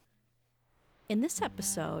In this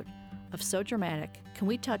episode of So Dramatic, Can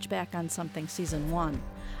We Touch Back on Something Season 1,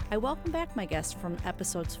 I welcome back my guests from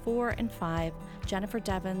episodes 4 and 5, Jennifer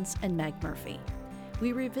Devins and Meg Murphy.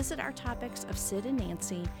 We revisit our topics of Sid and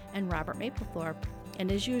Nancy and Robert Mapplethorpe, and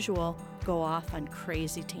as usual, go off on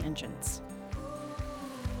crazy tangents.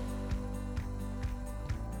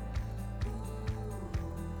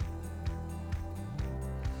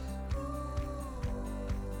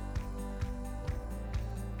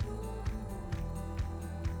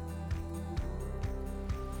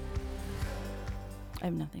 I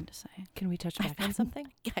have nothing to say. Can we touch back on something?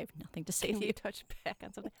 I have nothing to say Can to we you. touch back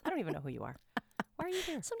on something? I don't even know who you are. Why are you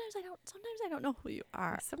here? Sometimes I don't know who you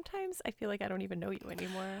are. Sometimes I feel like I don't even know you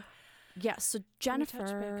anymore. Yeah, so Can we Jennifer, touch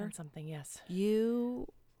back on something? Yes. you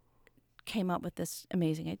came up with this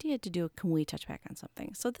amazing idea to do a Can We Touch Back on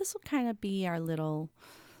Something. So this will kind of be our little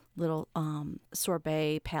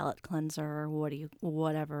sorbet palate cleanser,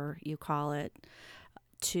 whatever you call it,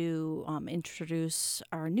 to introduce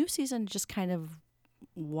our new season, just kind of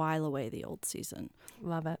while away the old season.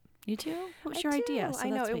 Love it. You too? What was I your do. idea? So I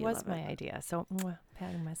know that's why it you was love my idea. So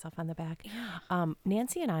patting myself on the back. Yeah.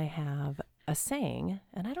 Nancy and I have a saying,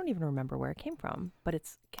 and I don't even remember where it came from, but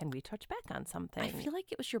it's, can we touch back on something? I feel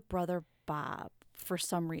like it was your brother Bob for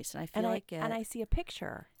some reason. I feel and like and I see a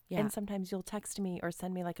picture. Yeah. And sometimes you'll text me or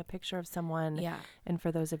send me like a picture of someone. Yeah. And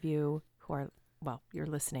for those of you who are, well, you're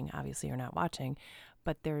listening, obviously you're not watching,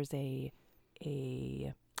 but there's a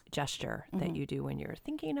gesture that you do when you're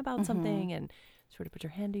thinking about something and sort of put your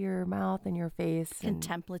hand to your mouth and your face.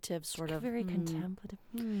 contemplative sort of. Very contemplative.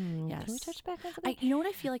 Yes. Can we touch back on something? You know what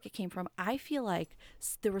I feel like it came from? I feel like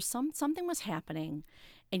there was something was happening,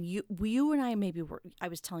 and you and I maybe were. I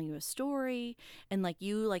was telling you a story, and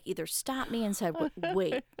you either stopped me and said,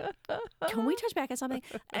 "Wait, can we touch back on something?"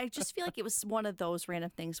 I just feel like it was one of those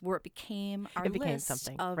random things where it became our list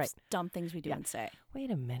something. of Right. dumb things we do and say.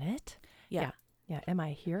 Wait a minute. Yeah. Yeah. Am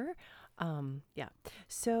I here? Yeah.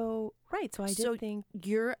 So, right. So I did think.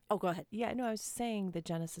 Go ahead. Yeah, no, I was saying the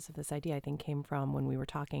genesis of this idea, I think, came from when we were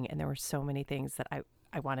talking, and there were so many things that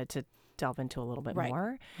I wanted to delve into a little bit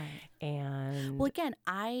more. Right. And Well, again,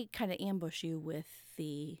 I kind of ambush you with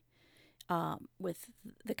the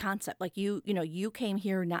concept. Like you came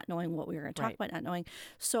here not knowing what we were going to talk about, not knowing.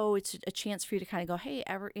 So it's a chance for you to kind of go, hey,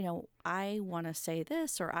 I want to say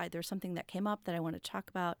this, or there's something that came up that I want to talk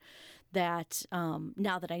about that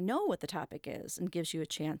now that I know what the topic is, and gives you a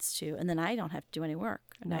chance to, and then I don't have to do any work.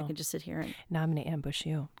 And I can just sit here and. now I'm going to ambush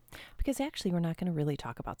you. Because actually, we're not going to really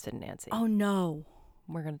talk about Sid and Nancy. Oh, no.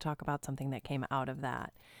 We're going to talk about something that came out of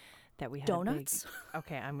that we had. Donuts?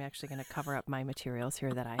 Okay, I'm actually going to cover up my materials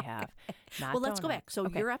here that I have. Not Well, let's go back. So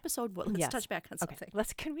Okay. your episode, let's Yes. touch back on something.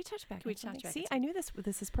 Okay. Can we touch back Can we on touch something? back See, on I knew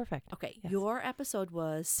this is perfect. Okay, Yes. your episode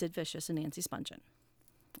was Sid Vicious and Nancy Spungen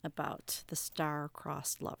about the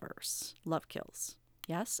star-crossed lovers, love kills.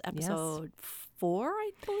 Yes, episode 4,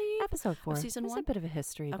 I believe. Episode 4. Of season There's 1. a bit of a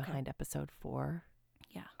history Okay. behind episode 4.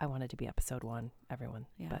 Yeah, I wanted to be episode 1, everyone,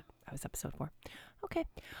 Yeah. but I was episode 4. Okay.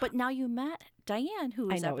 but now you met Diane, who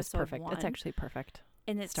I was know, it's episode perfect. 1. It's actually perfect.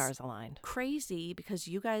 And it's stars aligned. crazy because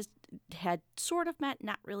you guys had sort of met,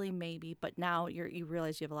 not really, maybe, but now you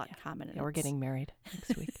realize you have a lot in common. And Yeah, we're it's- getting married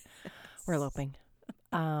next week. We're eloping.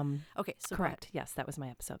 Okay, so go Correct. ahead. Yes, that was my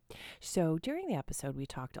episode. So during the episode, we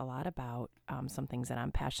talked a lot about some things that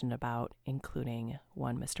I'm passionate about, including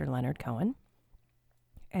one, Mr. Leonard Cohen,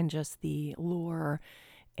 and just the lore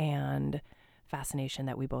and fascination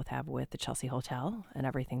that we both have with the Chelsea Hotel and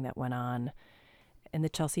everything that went on in the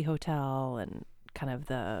Chelsea Hotel, and kind of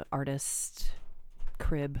the artist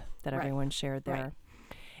crib that Right. everyone shared there. Right.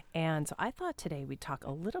 And so I thought today we'd talk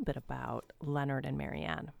a little bit about Leonard and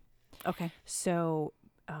Marianne. Okay. So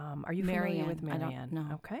are you familiar with Marianne, I don't Marianne?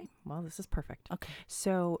 know. Okay. Well, this is perfect. Okay.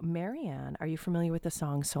 So Marianne, are you familiar with the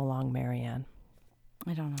song So Long, Marianne?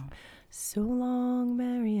 I don't know. So long,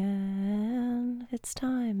 Marianne, it's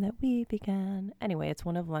time that we began. Anyway, it's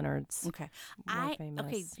one of Leonard's Okay. more famous.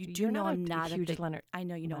 Okay, you do You're know I'm not a huge big Leonard. I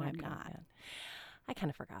know you know Leonard I'm Cohen not. fan. I kind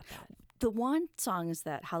of forgot that. The one song is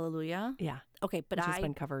that Hallelujah. Yeah. Okay, but Which has I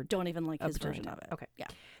been covered don't even like a his bajillion version of times. it. Okay. Yeah.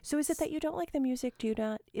 So is it that you don't like the music? Do you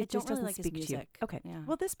not? It I just don't really doesn't like his speak to you. music. Okay. Yeah.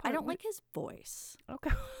 Well, this part I don't like his voice.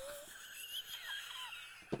 Okay.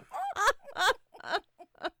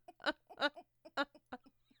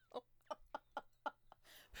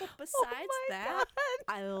 But besides that,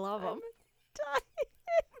 I love him.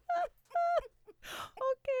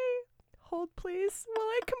 Okay. Hold, please, while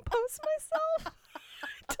I compose myself.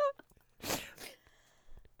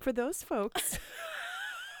 For those folks,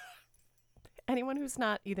 anyone who's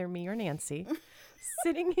not either me or Nancy,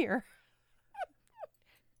 sitting here,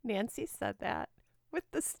 Nancy said that with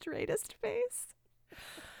the straightest face.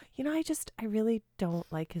 You know, I really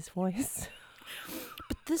don't like his voice.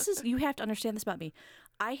 But this is, you have to understand this about me.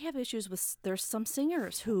 I have issues with, there's some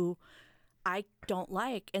singers who I don't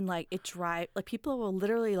like, and like it drive, like people will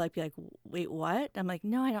literally like be like, wait, what? I'm like,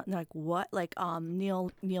 no, I don't. And they're like, what? Like Neil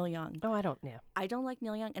Young. Oh, I don't. Yeah. I don't like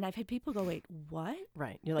Neil Young, and I've had people go, wait, what?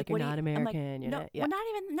 Right. You're like, what you're do not you-" I'm American. like, You're no, not. Yeah. well,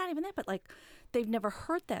 not even that, but like they've never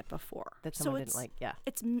heard that before. That so someone it's, didn't like. Yeah.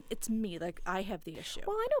 It's me. Like I have the issue.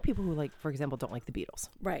 Well, I know people who like, for example, don't like the Beatles.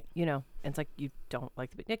 Right. You know, and it's like you don't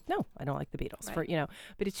like the Beatles. No, I don't like the Beatles. Right. For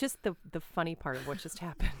but it's just the funny part of what just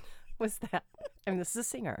happened was that this is a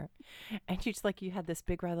singer, and you had this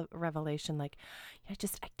big revelation, like, I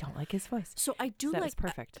don't like his voice. So I do So that like was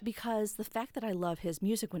perfect because the fact that I love his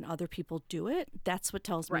music when other people do it, that's what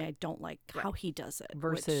tells me Right. I don't like how he does it.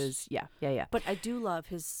 Versus, yeah. But I do love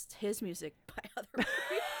his music by other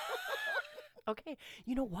people. Okay,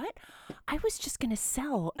 you know what? I was just gonna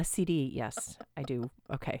sell a CD. Yes, I do.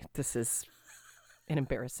 Okay, this is an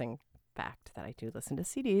embarrassing fact that I do listen to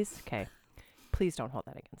CDs. Okay, please don't hold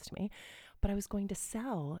that against me. But I was going to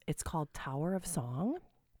sell, it's called Tower of Song.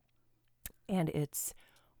 And it's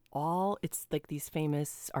like these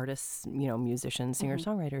famous artists, musicians,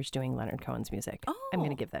 singer-songwriters doing Leonard Cohen's music. Oh. I'm going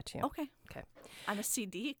to give that to you. Okay. Okay. On a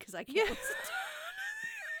CD, because I can't Yeah. listen to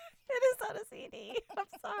It is on a CD. I'm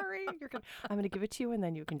sorry. I'm going to give it to you, and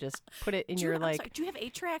then you can just put it in Do your, you- I'm like... sorry, do you have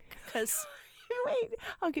 8-track? Because Wait,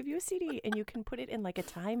 I'll give you a CD, and you can put it in, like, a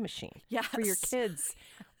time machine for your Yes. kids.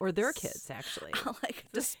 Or their kids, actually. I'll like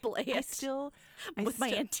display it with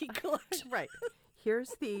my antique collection. Right.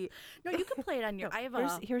 Here's the... No, you can play it on your. I have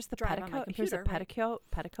Here's the drive on my petticoat. Here's a computer, right?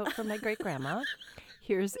 petticoat from my great grandma.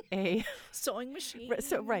 Here's a Sewing machine.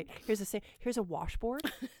 here's a washboard,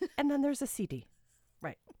 and then there's a CD.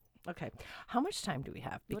 Right. Okay. How much time do we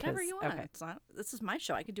have? Whatever you want. Okay. It's not. This is my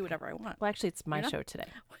show. I can do whatever I want. Well, actually, it's my You're not- show today.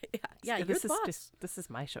 Yeah, you're this the is boss. this is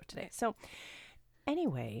my show today. So,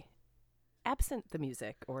 anyway, absent the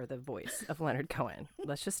music or the voice of Leonard Cohen,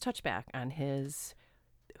 let's just touch back on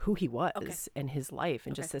who he was and his life,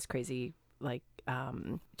 and just this crazy, like,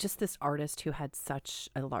 just this artist who had such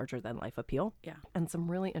a larger than life appeal. Yeah. And some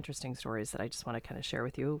really interesting stories that I just want to kind of share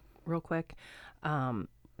with you real quick. And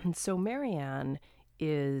so Marianne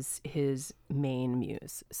is his main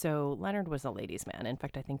muse. So Leonard was a ladies' man. In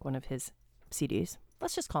fact, I think one of his CDs,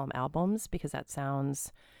 let's just call them albums, because that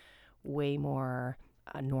sounds way more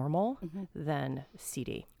normal than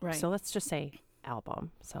CD. Right. So let's just say album.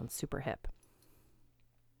 Sounds super hip.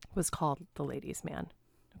 Was called The Ladies' Man.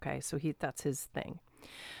 Okay, so that's his thing.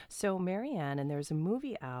 So Marianne, and there's a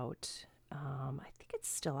movie out, I think it's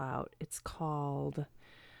still out. It's called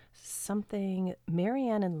something,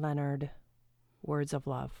 Marianne and Leonard, Words of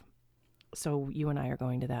Love. So you and I are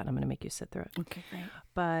going to that, and I'm going to make you sit through it. Okay, great.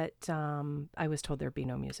 But I was told there'd be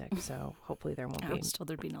no music, so hopefully there won't I be. was told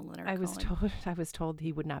there'd be no Leonard I was Cohen. told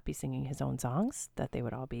he would not be singing his own songs, that they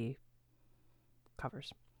would all be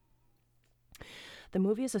covers. The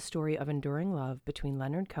movie is a story of enduring love between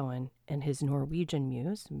Leonard Cohen and his Norwegian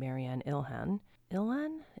muse, Marianne Ilhen.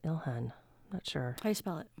 Ilhen? Not sure. How do you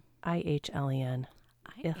spell it? Ihlen.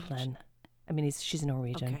 Ilhen. I mean, she's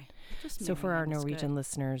Norwegian. Okay. Just So for our Marianne is Norwegian good.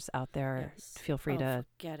 listeners out there, Yes. feel free to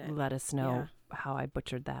Forget it. let us know how I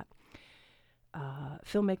butchered that.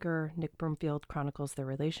 Filmmaker Nick Broomfield chronicles their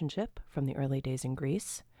relationship from the early days in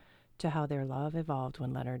Greece to how their love evolved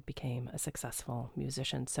when Leonard became a successful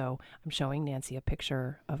musician. So I'm showing Nancy a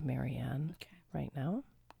picture of Marianne right now.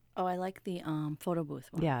 Oh, I like the photo booth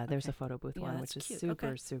one. Yeah, there's Okay. a photo booth Yeah, one, that's which is cute. super,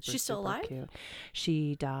 Okay. super, She's still super alive? cute.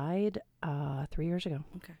 She died 3 years ago.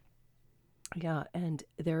 Okay. Yeah, and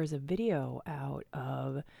there is a video out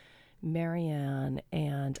of Marianne,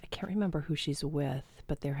 and I can't remember who she's with,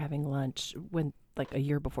 but they're having lunch when, like, a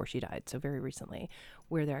year before she died, so very recently,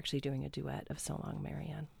 where they're actually doing a duet of So Long,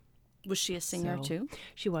 Marianne. Was she a singer So- too?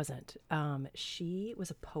 She wasn't. She was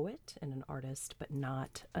a poet and an artist, but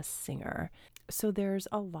not a singer. So there's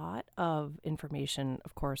a lot of information,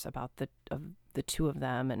 of course, about the two of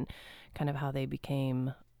them and kind of how they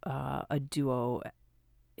became a duo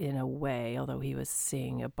in a way, although he was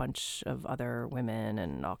seeing a bunch of other women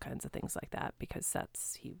and all kinds of things like that, because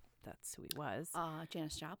that's who he was.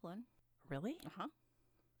 Janis Joplin. Really? Uh-huh.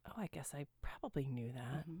 Oh, I guess I probably knew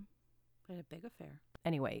that. Mm-hmm. They had a big affair.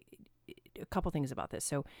 Anyway, a couple things about this.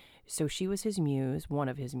 So she was his muse, one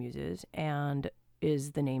of his muses, and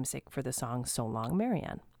is the namesake for the song So Long,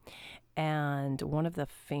 Marianne. And one of the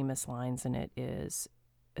famous lines in it is,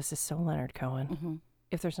 this is so Leonard Cohen. Mm-hmm.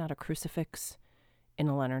 If there's not a crucifix in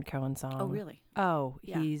a Leonard Cohen song. Oh, really? Oh,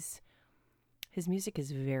 Yeah. his music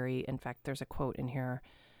is very, in fact, there's a quote in here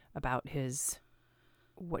about his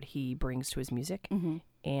what he brings to his music. Mm-hmm.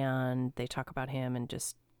 And they talk about him, and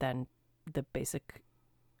just then the basic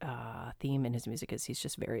theme in his music is he's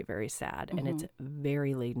just very, very sad. Mm-hmm. And it's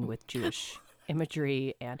very laden with Jewish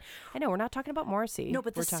imagery. And I know we're not talking about Morrissey. No,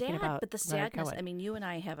 but we're talking about the Leonard sadness. Cohen. I mean, you and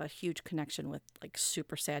I have a huge connection with like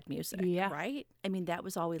super sad music, Yeah. right? I mean, that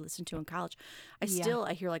was all we listened to in college. I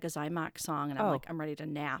hear like a Zymox song, and I'm Oh. like, I'm ready to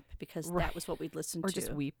nap because Right. that was what we'd listen Or to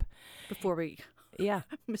just weep. before we, Yeah.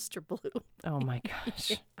 Mr. Blue. Oh my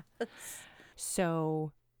gosh.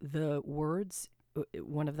 So the words,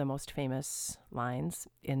 one of the most famous lines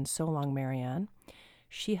in So Long, Marianne,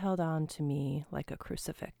 she held on to me like a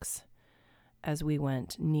crucifix as we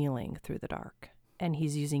went kneeling through the dark. And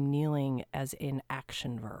he's using kneeling as an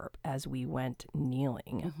action verb, as we went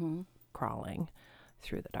kneeling, Mm-hmm. crawling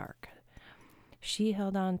through the dark. She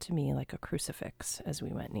held on to me like a crucifix as we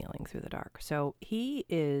went kneeling through the dark. So he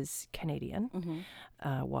is Canadian,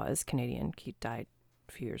 Mm-hmm. was Canadian. He died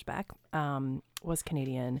a few years back, was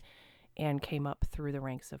Canadian, and came up through the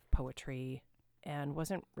ranks of poetry and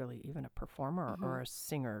wasn't really even a performer or a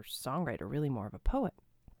singer-songwriter, really more of a poet.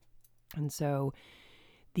 And so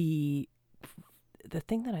the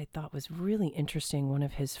thing that I thought was really interesting, one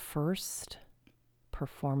of his first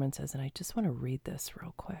performances, and I just want to read this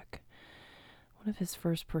real quick. One of his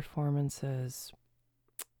first performances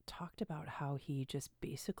talked about how he just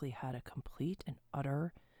basically had a complete and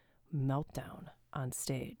utter meltdown on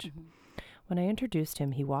stage. Mm-hmm. When I introduced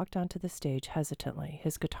him, he walked onto the stage hesitantly,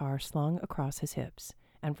 his guitar slung across his hips,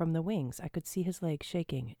 and from the wings I could see his legs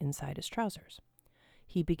shaking inside his trousers.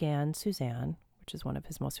 He began Suzanne, which is one of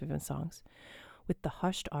his most famous songs, with the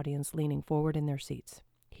hushed audience leaning forward in their seats.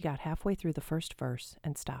 He got halfway through the first verse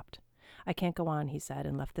and stopped. I can't go on, he said,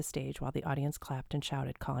 and left the stage while the audience clapped and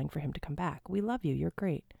shouted, calling for him to come back. We love you. You're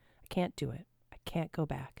great. I can't do it. I can't go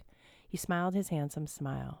back. He smiled his handsome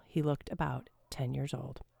smile. He looked about 10 years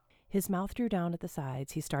old. His mouth drew down at the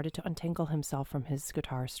sides. He started to untangle himself from his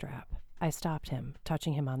guitar strap. I stopped him,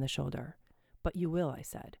 touching him on the shoulder. But you will, I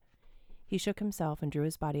said. He shook himself and drew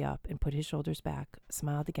his body up and put his shoulders back,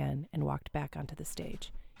 smiled again, and walked back onto the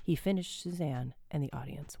stage. He finished Suzanne, and the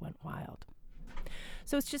audience went wild.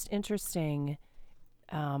 So it's just interesting,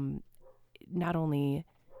 not only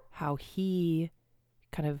how he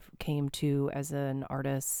kind of came to as an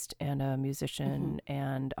artist and a musician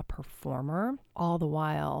and a performer, all the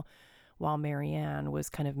while Marianne was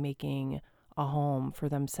kind of making a home for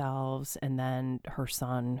themselves and then her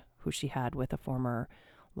son, who she had with a former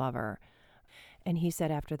lover. And he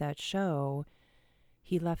said after that show,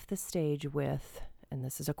 he left the stage with, and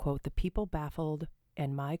this is a quote, "The people baffled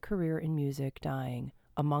and my career in music dying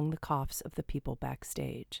among the coughs of the people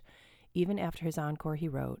backstage." Even after his encore, he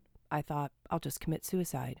wrote, "I thought, I'll just commit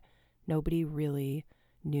suicide. Nobody really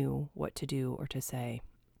knew what to do or to say."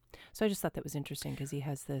 So I just thought that was interesting because he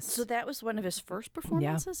has this... So that was one of his first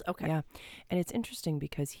performances? Yeah. Okay. Yeah. And it's interesting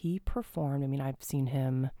because he performed, I mean, I've seen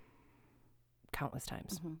him countless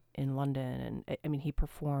times in London. And I mean, he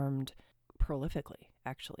performed prolifically,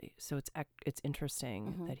 actually. So it's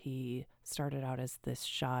interesting that he started out as this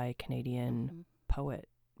shy Canadian poet,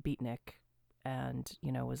 beatnik, and,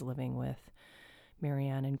 you know, was living with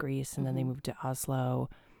Marianne in Greece, and then they moved to Oslo,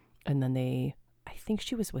 and then I think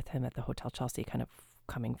she was with him at the Hotel Chelsea, kind of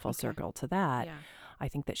coming full circle to that. Yeah. I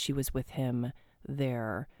think that she was with him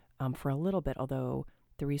there for a little bit, although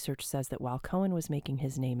the research says that while Cohen was making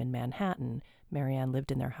his name in Manhattan, Marianne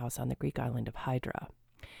lived in their house on the Greek island of Hydra.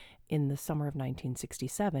 In the summer of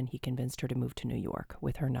 1967, he convinced her to move to New York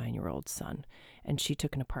with her 9-year-old son, and she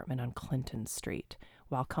took an apartment on Clinton Street,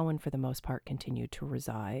 while Cohen, for the most part, continued to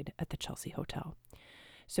reside at the Chelsea Hotel.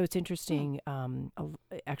 So it's interesting.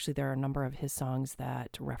 Actually, there are a number of his songs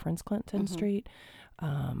that reference Clinton Street.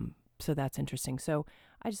 So that's interesting. So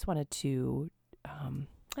I just wanted to,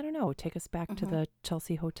 I don't know, take us back to the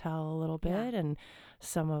Chelsea Hotel a little bit and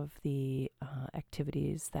some of the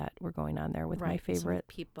activities that were going on there with my favorite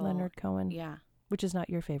people, Leonard Cohen. Yeah. Which is not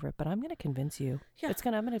your favorite, but I'm going to convince you. Yeah,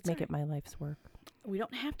 I'm going to make it my life's work. We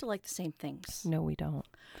don't have to like the same things. No, we don't.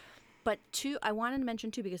 But I wanted to mention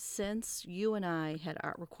too, because since you and I had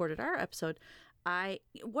recorded our episode,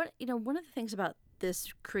 one of the things about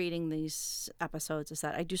creating these episodes is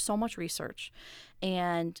that I do so much research,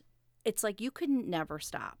 and it's like you can never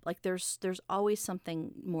stop. Like there's always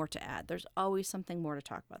something more to add. There's always something more to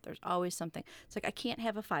talk about. There's always something. It's like I can't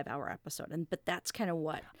have a 5-hour episode, but that's kind of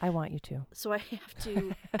what I want you to. So I have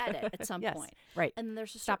to edit at some point, right? And then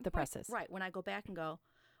there's a stop certain the point, presses, right? When I go back and go,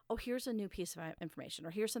 oh, here's a new piece of information, or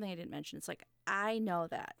here's something I didn't mention. It's like, I know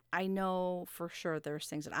that. I know for sure there's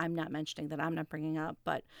things that I'm not mentioning, that I'm not bringing up.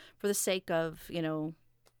 But for the sake of,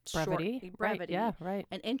 Brevity. Right. Yeah, right.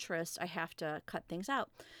 and interest, I have to cut things out.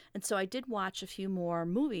 And so I did watch a few more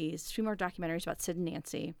documentaries about Sid and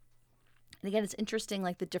Nancy. And again, it's interesting,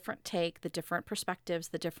 like the different take, the different perspectives,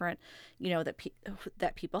 the different,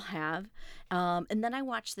 that people have. And then I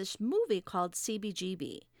watched this movie called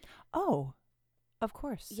CBGB. Oh, of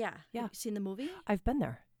course. Yeah. Yeah. Have you seen the movie? I've been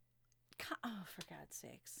there. Oh, for God's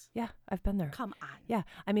sakes. Yeah, I've been there. Come on. Yeah.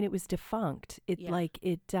 I mean, it was defunct. And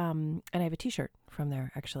I have a t-shirt from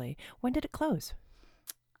there, actually. When did it close?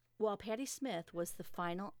 Well, Patti Smith was the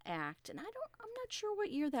final act, and I'm not sure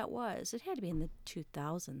what year that was. It had to be in the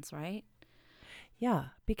 2000s, right? Yeah,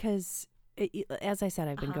 because as I said,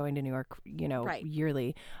 I've been going to New York, Right.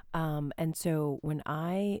 yearly. And so when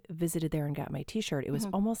I visited there and got my t-shirt, it was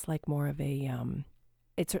almost like more of a,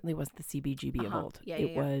 it certainly wasn't the CBGB of old.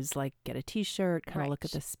 It was like get a t-shirt, kind of look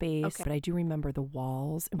at the space. Okay. But I do remember the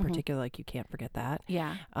walls in particular, like you can't forget that.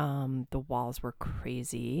 Yeah. The walls were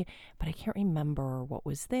crazy, but I can't remember what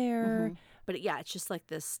was there. But it's just like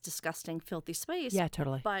this disgusting, filthy space. Yeah,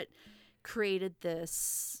 totally. But created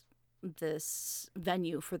this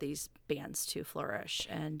venue for these bands to flourish.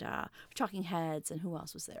 And Talking Heads, and who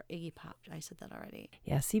else was there? Iggy Pop. I said that already.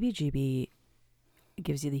 Yeah, CBGB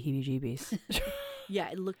gives you the heebie-jeebies. Yeah,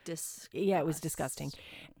 it looked disgusting. Yeah, it was disgusting.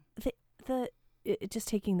 Just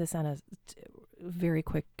taking this on a very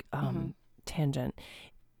quick tangent.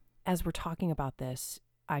 As we're talking about this,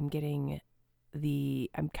 I'm kind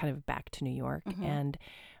of back to New York, and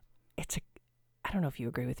I don't know if you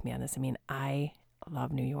agree with me on this. I mean, I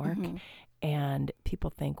love New York, and people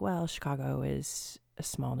think, well, Chicago is a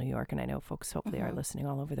small New York, and I know folks hopefully are listening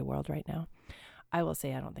all over the world right now. I will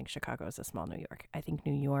say I don't think Chicago is a small New York. I think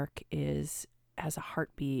New York has a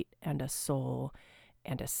heartbeat and a soul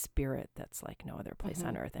and a spirit that's like no other place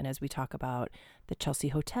on earth. And as we talk about the Chelsea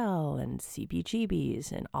Hotel and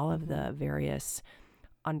CBGBs and all of the various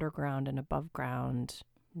underground and above ground,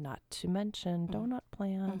 not to mention Donut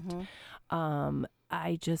Plant,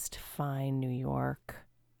 I just find New York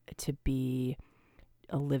to be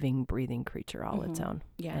a living, breathing creature all its own.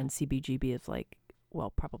 Yeah. And CBGB is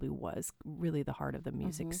probably was really the heart of the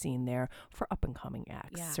music scene there for up and coming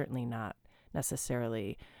acts. Yeah. Certainly not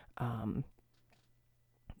necessarily,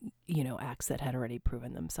 acts that had already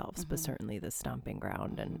proven themselves, but certainly the stomping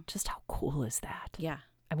ground. And just how cool is that? Yeah.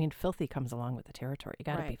 I mean, filthy comes along with the territory. You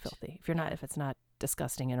got to be filthy. If it's not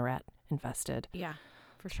disgusting and rat infested, Yeah,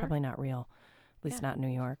 for it's sure. probably not real. At least not in New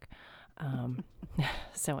York.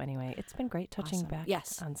 So anyway, it's been great touching Awesome. back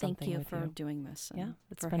Yes, on something thank you with for you. doing this. And Yeah,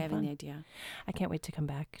 it's for been having fun. the idea. I can't wait to come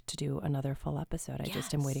back to do another full episode. I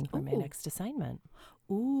just am Yes. waiting for my Ooh. next assignment.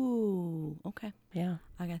 Ooh, okay. Yeah.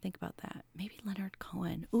 I gotta think about that. Maybe Leonard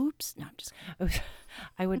Cohen. Oops. No, I'm just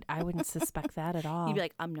kidding. I wouldn't suspect that at all. You'd be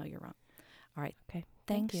like, no, you're wrong. All right. Okay.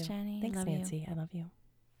 Thanks, Thank you. Jenny. Thanks, Love you. Nancy. I love you.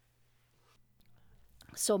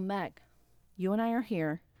 So, Meg, you and I are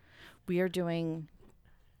here. We are doing.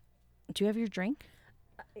 Do you have your drink?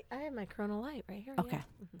 I have my Corona Light right here. Okay.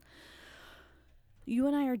 Yeah. You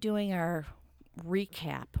and I are doing our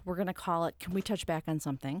recap. We're going to call it Can We Touch Back on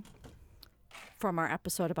Something? From our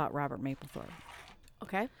episode about Robert Mapplethorpe.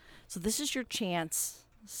 Okay. So, this is your chance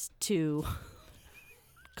to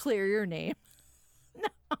clear your name.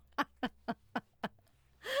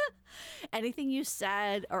 Anything you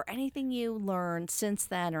said or anything you learned since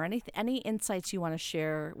then or any insights you want to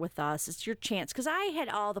share with us, it's your chance. Because I had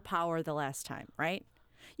all the power the last time, right?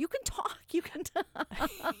 You can talk. You can talk.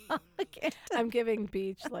 I'm giving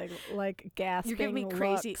Beach like gasping. You're giving me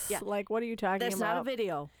crazy. looks. Yeah. Like, what are you talking That's about? not a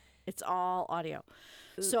video. It's all audio.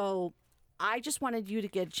 So I just wanted you to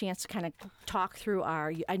get a chance to kind of talk through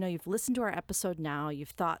I know you've listened to our episode now. You've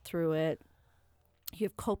thought through it. You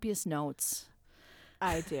have copious notes.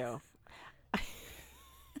 I do.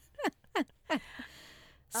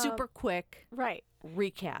 Super quick Right.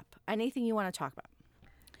 recap. Anything you want to talk about.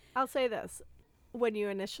 I'll say this. When you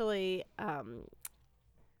initially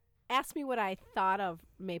asked me what I thought of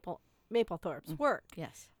Mapplethorpe's work,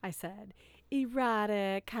 Yes. I said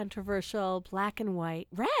erotic, controversial, black and white,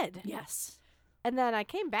 red. Yes. And then I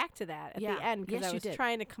came back to that at Yeah. the end because Yes, I you was did.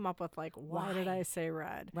 trying to come up with why did Why? I say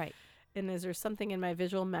red? Right. And is there something in my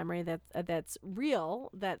visual memory that's real,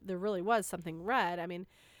 that there really was something red? I mean,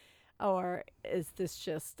 or is this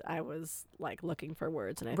just I was looking for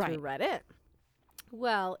words and I threw Right. red in?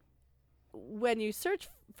 Well, when you search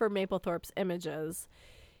for Mapplethorpe's images,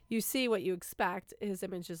 you see what you expect, his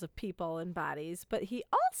images of people and bodies, but he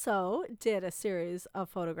also did a series of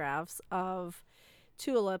photographs of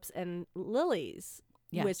tulips and lilies,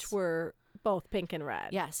 Yes. which were both pink and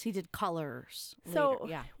red. Yes. He did colors. So later.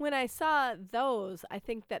 Yeah. when I saw those, I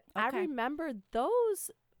think that I Okay. remembered those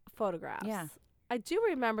photographs. Yeah. I do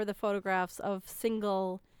remember the photographs of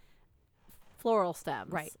single floral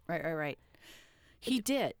stems. Right. He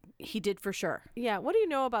did for sure. Yeah. What do you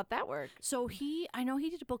know about that work? So I know he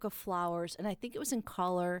did a book of flowers, and I think it was in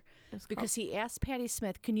color because he asked Patti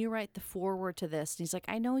Smith, "Can you write the foreword to this?" And he's like,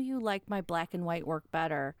 "I know you like my black and white work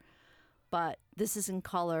better, but this is in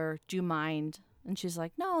color. Do you mind?" And she's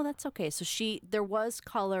like, "No, that's okay." So there was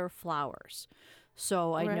color flowers.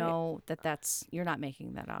 So I know that's you're not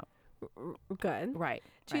making that up. Good. Right.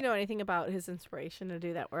 Do you know anything about his inspiration to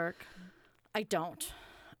do that work? I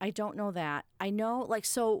don't know that. I know,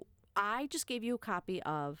 so I just gave you a copy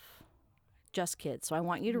of Just Kids, so I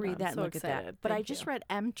want you to read I'm that and so look at excited. that. But I Thank just you. read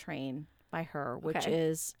M Train by her, which Okay.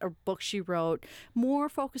 is a book she wrote more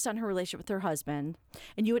focused on her relationship with her husband.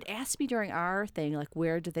 And you had asked me during our thing, like,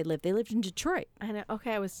 where did they live? They lived in Detroit. I know.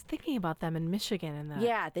 Okay, I was thinking about them in Michigan in the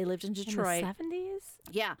Yeah, they lived in in Detroit. the 70s.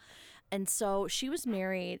 Yeah. And so she was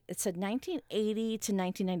married, it said 1980 to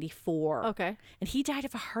 1994. Okay. And he died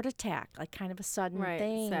of a heart attack, like kind of a sudden Right,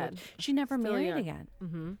 thing. sad. She never Still married young. again.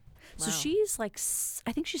 Mm-hmm. So she's like,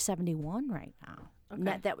 I think she's 71 right now. And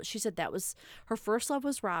Okay. she said that was her first love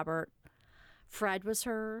was Robert. Fred was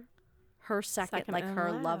her second like and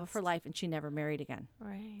her love of last. her life, and she never married again.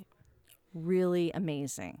 Right. Really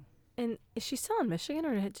amazing. And is she still in Michigan,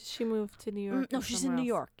 or did she move to New York? No, or she's in somewhere New else?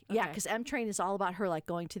 York. Yeah, Okay. because M Train is all about her like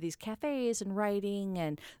going to these cafes and writing,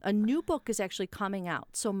 and a new book is actually coming out.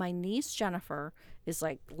 So my niece Jennifer is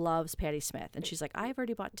like loves Patti Smith, and she's like, I've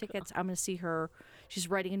already bought tickets. I'm going to see her. She's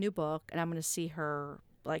writing a new book, and I'm going to see her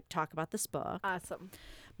like talk about this book. Awesome.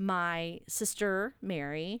 My sister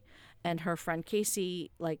Mary and her friend Casey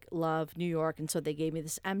like love New York, and so they gave me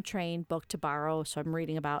this M Train book to borrow. So I'm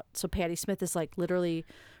reading about. So Patti Smith is like literally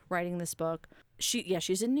writing this book.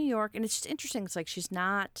 She's in New York, and it's just interesting. It's like she's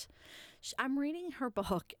not. I'm reading her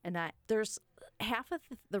book, and there's half of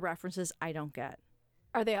the references I don't get.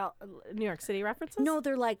 Are they all New York City references? No,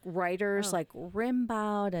 they're like writers like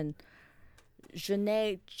Rimbaud and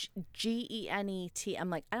Genet, Genet. I'm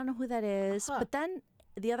like, I don't know who that is. Huh. But then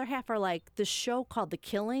the other half are like the show called The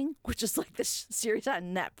Killing, which is like this series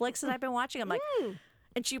on Netflix that I've been watching. I'm like,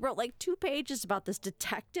 and she wrote like 2 pages about this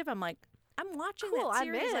detective. I'm like, I'm watching Cool, that I'm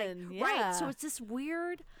series. Like, in, Right. So yeah. it's this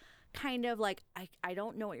weird kind of like, I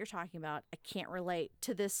don't know what you're talking about. I can't relate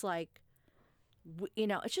to this like,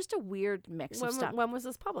 it's just a weird mix of stuff. When was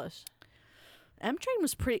this published? M Train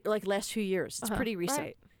was pretty like last few years. It's pretty recent.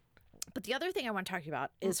 Right. But the other thing I want to talk about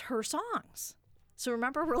is her songs. So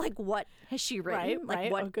remember, we're like, what has she written? Like,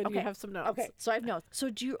 Right. what? Oh, good. Okay. You have some notes. Okay, so I have notes. So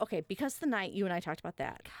because the night you and I talked about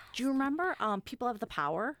that. Do you remember People Have the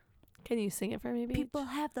Power? Can you sing it for me, Beach? People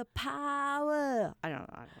have the power. I don't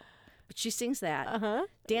know. But she sings that. Uh-huh.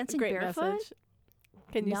 Dancing Great Barefoot. message.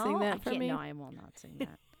 Can you no, sing I that for can't. me? No, I will not sing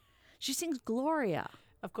that. She sings Gloria.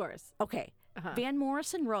 Of course. Okay. Uh-huh. Van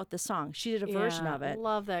Morrison wrote the song. She did a version Yeah, of it.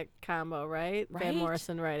 Love that combo, right? Right? Van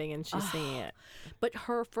Morrison writing and she's singing it. But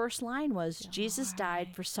her first line was, Jesus died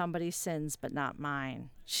for somebody's sins, but not mine.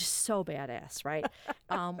 She's so badass, right?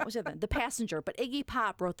 What was the other? The Passenger. But Iggy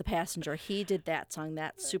Pop wrote The Passenger. He did that song.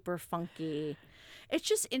 That's super funky. It's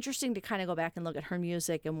just interesting to kind of go back and look at her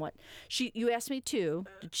music and what you asked me too.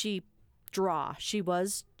 Did she draw? She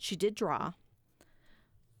did draw.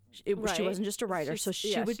 She Right. wasn't just a writer, so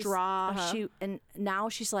she would draw. uh-huh. And now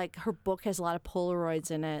she's like, her book has a lot of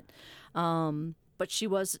Polaroids in it. But she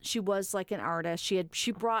was like an artist.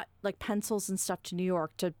 She brought like pencils and stuff to New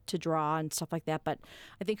York to draw and stuff like that. But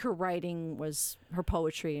I think her writing was her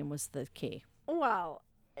poetry and was the key. Well,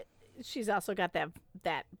 she's also got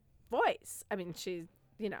that voice. I mean, she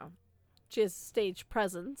has stage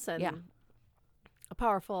presence and Yeah. a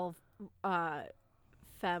powerful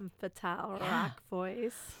femme fatale rock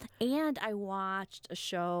voice. And I watched a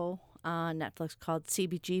show on Netflix called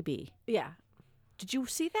CBGB. Yeah. Did you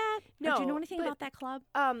see that? Or do you No, know anything but- about that club?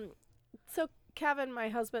 So Kevin, my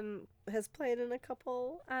husband, has played in a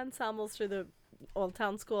couple ensembles through the Old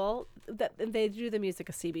Town School. That they do the music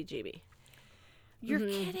of CBGB. You're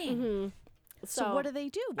kidding. Mm-hmm. So what do they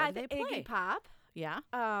do? What do they play? Iggy Pop, Yeah.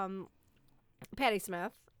 Patti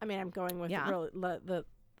Smith. I mean, I'm going with Yeah. the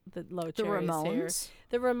low The cherries here. Ramones.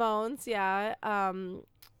 The Ramones, yeah.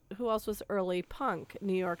 Who else was early punk?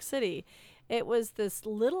 New York City. It was this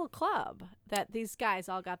little club that these guys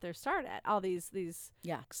all got their start at. All these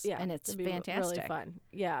Yes. yeah, And it's it'd be fantastic. really fun.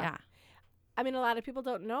 Yeah. Yeah. I mean, a lot of people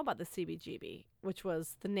don't know about the CBGB, which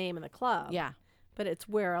was the name of the club. Yeah. But it's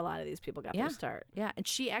where a lot of these people got Yeah. their start. Yeah. And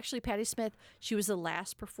Patti Smith, she was the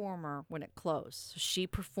last performer when it closed. So she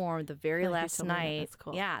performed the very feel like you last told me that. night. That's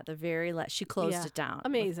cool. Yeah. The very last. She closed Yeah. it down.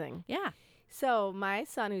 Amazing. Yeah. So my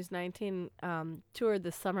son, who's 19, toured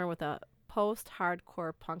this summer with a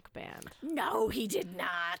post-hardcore punk band. No, he did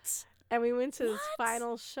not. And we went to his What?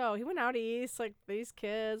 final show. He went out east, like these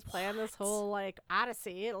kids playing this whole like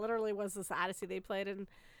Odyssey. It literally was this Odyssey they played in.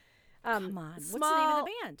 Come on. What's the name small, of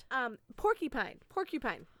the band?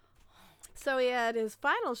 Porcupine. So he had his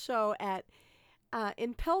final show at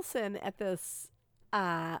in Pilsen at this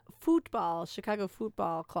Chicago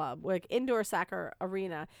Football Club, like indoor soccer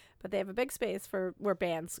arena, but they have a big space for where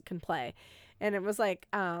bands can play. And it was like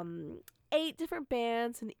 8 different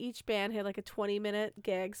bands, and each band had like a 20-minute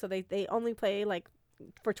gig, so they only play like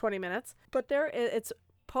for 20 minutes. But it's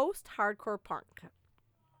post-hardcore punk.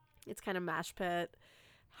 It's kind of mosh pit,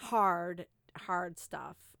 hard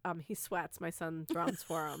stuff. He sweats. My son drums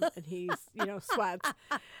for him, and he's sweats.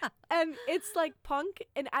 And it's like punk,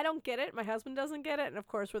 and I don't get it. My husband doesn't get it, and of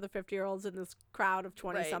course we're the 50-year-olds in this crowd of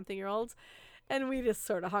 20-something-year-olds, and we just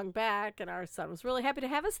sort of hung back. And our son was really happy to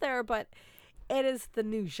have us there, but it is the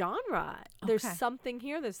new genre. There's something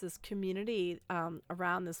here. There's this community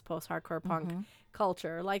around this post-hardcore punk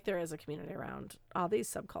culture, like there is a community around all these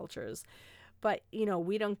subcultures. But,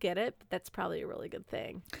 we don't get it, but that's probably a really good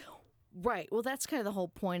thing. Right. Well, that's kind of the whole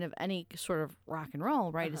point of any sort of rock and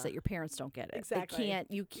roll, right? Is that your parents don't get it. Exactly.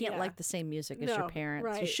 You can't like the same music as No, your parents.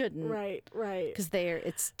 right, You shouldn't. Right. Because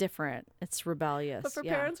it's different. It's rebellious. But for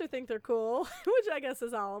parents who think they're cool, which I guess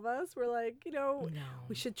is all of us, we're like,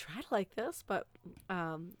 we should try to like this, but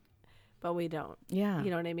we don't. Yeah.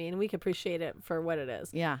 You know what I mean? We can appreciate it for what it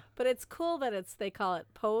is. Yeah. But it's cool that they call it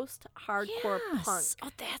post-hardcore punk. Oh,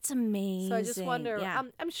 that's amazing. So I just wonder, Yeah.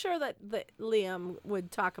 I'm sure that Liam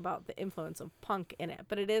would talk about the influence of punk in it,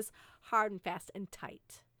 but it is hard and fast and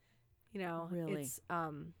tight. Really? It's,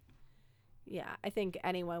 I think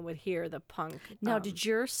anyone would hear the punk. Now, did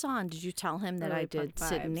you tell him that really I did punk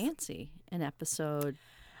Sid and vibes. Nancy in episode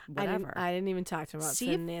whatever? I didn't even talk to him about See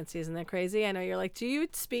Sid if- and Nancy. Isn't that crazy? I know you're like, do you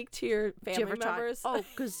speak to your Do you family ever talk? members? Oh,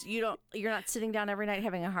 because you're not sitting down every night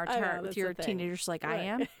having a heart to I know, heart with that's your the thing. teenagers like I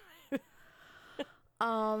Right.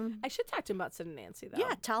 am. I should talk to him about Sid and Nancy, though.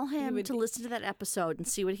 Yeah, tell him would- to listen to that episode and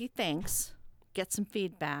see what he thinks. Get some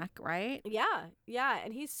feedback, right? Yeah,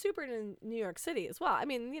 and he's super in New York City as well. I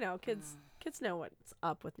mean, kids know what's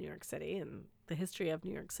up with New York City and the history of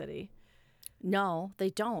New York City. No, they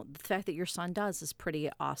don't. The fact that your son does is pretty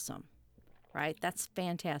awesome, right? That's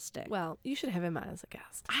fantastic. Well, you should have him on as a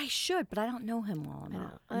guest. I should, but I don't know him well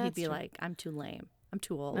enough. And he'd that's be true. like, I'm too lame. I'm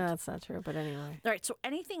too old. No, that's not true, but anyway. All right, so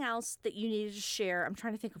anything else that you needed to share? I'm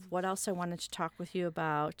trying to think of what else I wanted to talk with you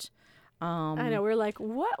about. I know, we're like,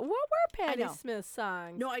 what were Patti know. Smith's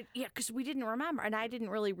songs? No, because we didn't remember, and I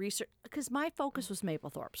didn't really research because my focus was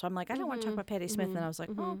Mapplethorpe. So I'm like, I don't want to talk about Patti Smith, and I was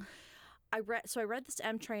like, oh, I read this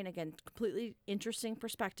M Train again, completely interesting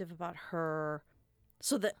perspective about her.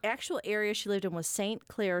 So the actual area she lived in was St.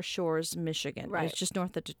 Clair Shores, Michigan. Right. It's just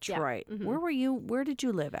north of Detroit. Where were you? Where did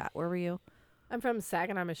you live at? Where were you? I'm from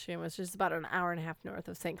Saginaw, Michigan, which is about an hour and a half north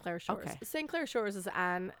of St. Clair Shores. Okay. St. Clair Shores is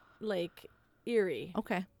on Lake Erie,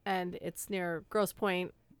 Okay. and it's near Grosse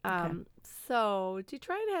Pointe. So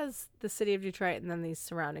Detroit has the city of Detroit and then these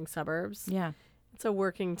surrounding suburbs. Yeah. It's a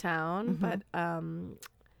working town, but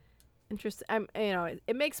interesting.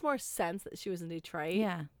 It makes more sense that she was in Detroit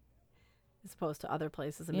Yeah. as opposed to other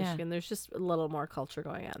places in Yeah. Michigan. There's just a little more culture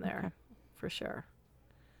going on there, for sure.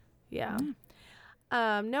 Yeah.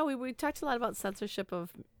 No, we talked a lot about censorship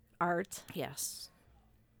of art Yes.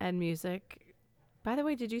 and music. By the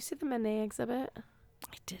way, did you see the Manet exhibit?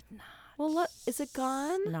 I did not. Well, is it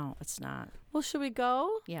gone? No, it's not. Well, should we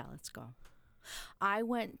go? Yeah, let's go. I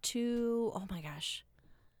went to, oh my gosh,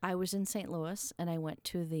 I was in St. Louis and I went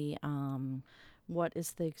to the, what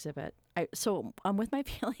is the exhibit? So I'm with my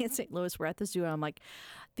family in St. Louis. We're at the zoo and I'm like,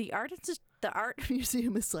 the art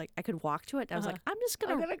museum is like, I could walk to it. And I was like, I'm just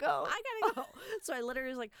going to go. I gotta go. So I literally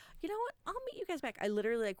was like, you know what? I'll meet you guys back. I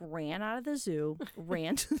literally like ran out of the zoo,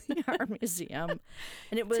 ran to the art museum,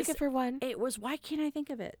 and it was Ticket for one. It was, why can't I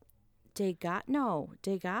think of it? Degas? No,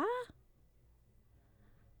 Degas?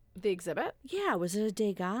 The exhibit? Yeah, was it a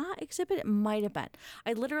Degas exhibit? It might have been.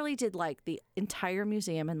 I literally did like the entire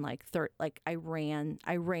museum and I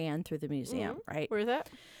ran through the museum, right? Where's it?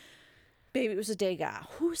 Baby, it was a Degas.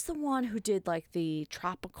 Who's the one who did like the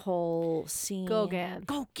tropical scene? Gauguin.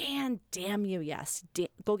 Gauguin, damn you, yes.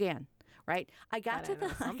 Gauguin, right? I got God, I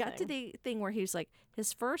know I got to the thing where he was like,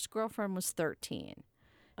 his first girlfriend was 13.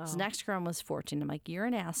 His next girlfriend was 14. I'm like, you're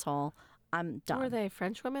an asshole. I'm done. Were they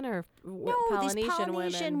French women or no, Polynesian these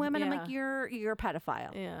Polynesian women. I'm Yeah. like, you're a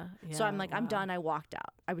pedophile. Yeah. So I'm like, I'm wow. done. I walked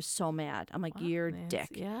out. I was so mad. I'm like, you're a Nancy, dick.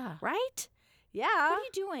 Yeah. Right? Yeah. What are you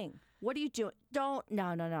doing? What are you doing? No.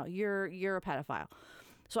 You're a pedophile.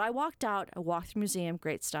 So I walked out, I walked through the museum,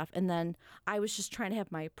 great stuff. And then I was just trying to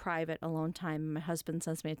have my private alone time. And my husband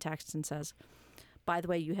sends me a text and says, by the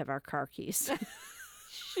way, you have our car keys.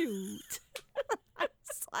 Shoot.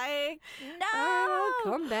 It's like, Oh,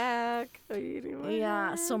 no. come back.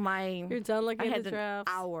 Yeah, so You're done looking I at had the an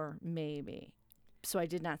drafts. hour maybe. So I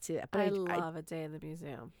did not see that. But I love a day in the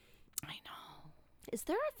museum. I know. Is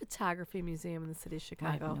there a photography museum in the city of I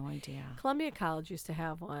Chicago? have no idea. Columbia College used to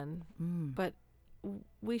have one, but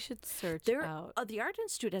we should search There, out. the Art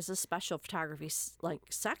Institute has a special photography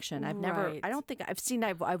section. I've never. Right. I don't think I've seen.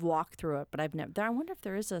 I've walked through it, but I've never. I wonder if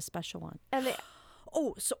there is a special one. And they,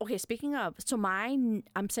 Oh, so okay. Speaking of, so I'm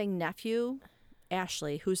saying nephew,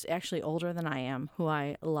 Ashley, who's actually older than I am, who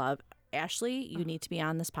I love. Ashley, you need to be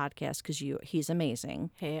on this podcast because he's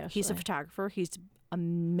amazing. hey, He's a Ashley, photographer. He's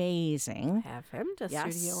amazing. have him to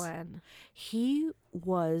Yes. Studio N. He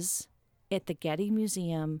was at the Getty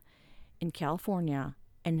Museum in California,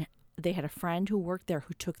 and they had a friend who worked there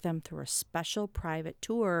who took them through a special private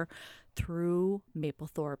tour through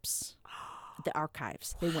Mapplethorpe's the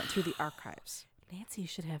archives. They went through the archives, Nancy, you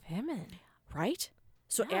should have him in. right?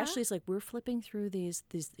 So Yeah. Ashley's like, we're flipping through these.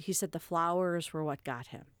 He said the flowers were what got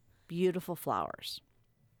him. Beautiful flowers.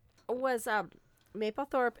 Was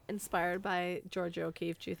Mapplethorpe inspired by Georgia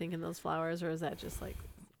O'Keeffe, do you think, in those flowers, or is that just like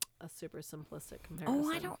a super simplistic comparison?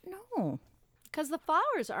 Oh, I don't know. Because the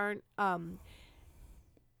flowers aren't,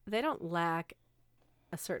 they don't lack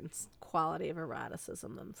a certain quality of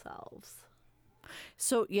eroticism themselves.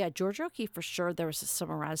 So yeah, Georgia O'Keeffe for sure. There was some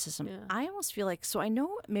eroticism. Yeah. I almost feel like, so I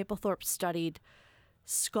know Mapplethorpe studied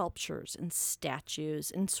sculptures and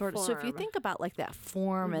statues and sort of. So if you Form. think about like that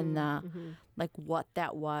form and the like what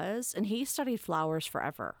that was, and he studied flowers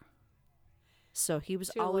forever. So he was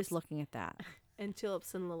always Tulips. looking at that. And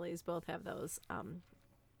tulips and lilies both have those,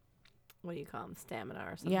 what do you call them, stamina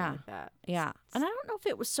or something Yeah. like that. Yeah, and I don't know if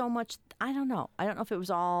it was so much. I don't know. I don't know if it was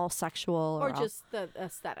all sexual Or all- just the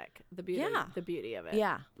aesthetic, the beauty, Yeah. the beauty of it.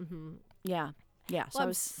 yeah, Mm-hmm. yeah, yeah. So Well, I I'm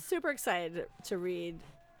was super excited to read.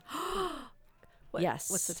 Yes.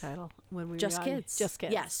 What's the title? When we were Just young? Kids. Just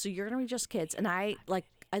Kids. Yes. So you're gonna read Just Kids, and I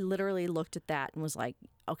literally looked at that and was like,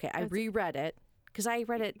 okay, I reread it because I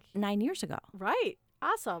read it 9 years ago. Right.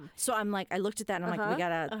 Awesome. So I'm like, I looked at that and I'm like, we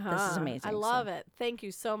gotta. This is amazing. I love it. Thank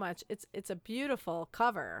you so much. It's a beautiful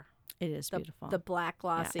cover. It is The, beautiful. the black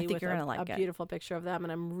glossy think with you're gonna like a it. beautiful picture of them,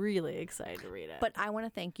 and I'm really excited to read it. but I want to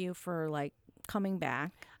thank you for like coming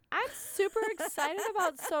back. I'm super excited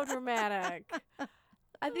about So Dramatic.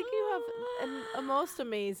 I think you have a most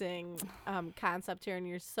amazing concept here, and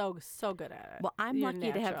you're so good at it. Well, I'm You're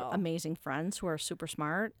lucky to have natural. amazing friends who are super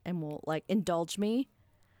smart and will like indulge me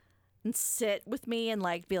and sit with me and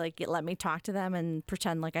like be like, let me talk to them and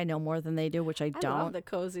pretend like I know more than they do, which I I don't. love the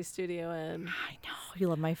cozy studio, and I know you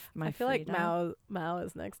love my. I feel like Frida. Mao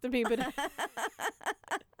is next to me, but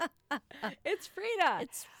it's Frida.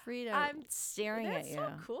 It's Frida. I'm staring That's at you.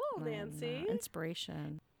 so cool, I know. Nancy.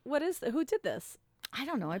 Inspiration. What is who did this? I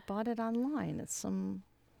don't know. I bought it online. It's some.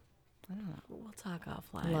 I don't know. We'll talk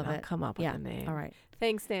offline. Love I'll it. come up Yeah. with a name. All right.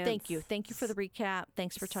 Thanks, Dan. Thank you. Thank you for the recap.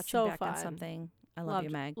 Thanks for touching So back on fun. something. I love you,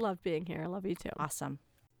 Meg. Love being here. I love you too. Awesome.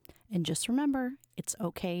 And just remember, it's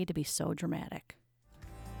okay to be so dramatic.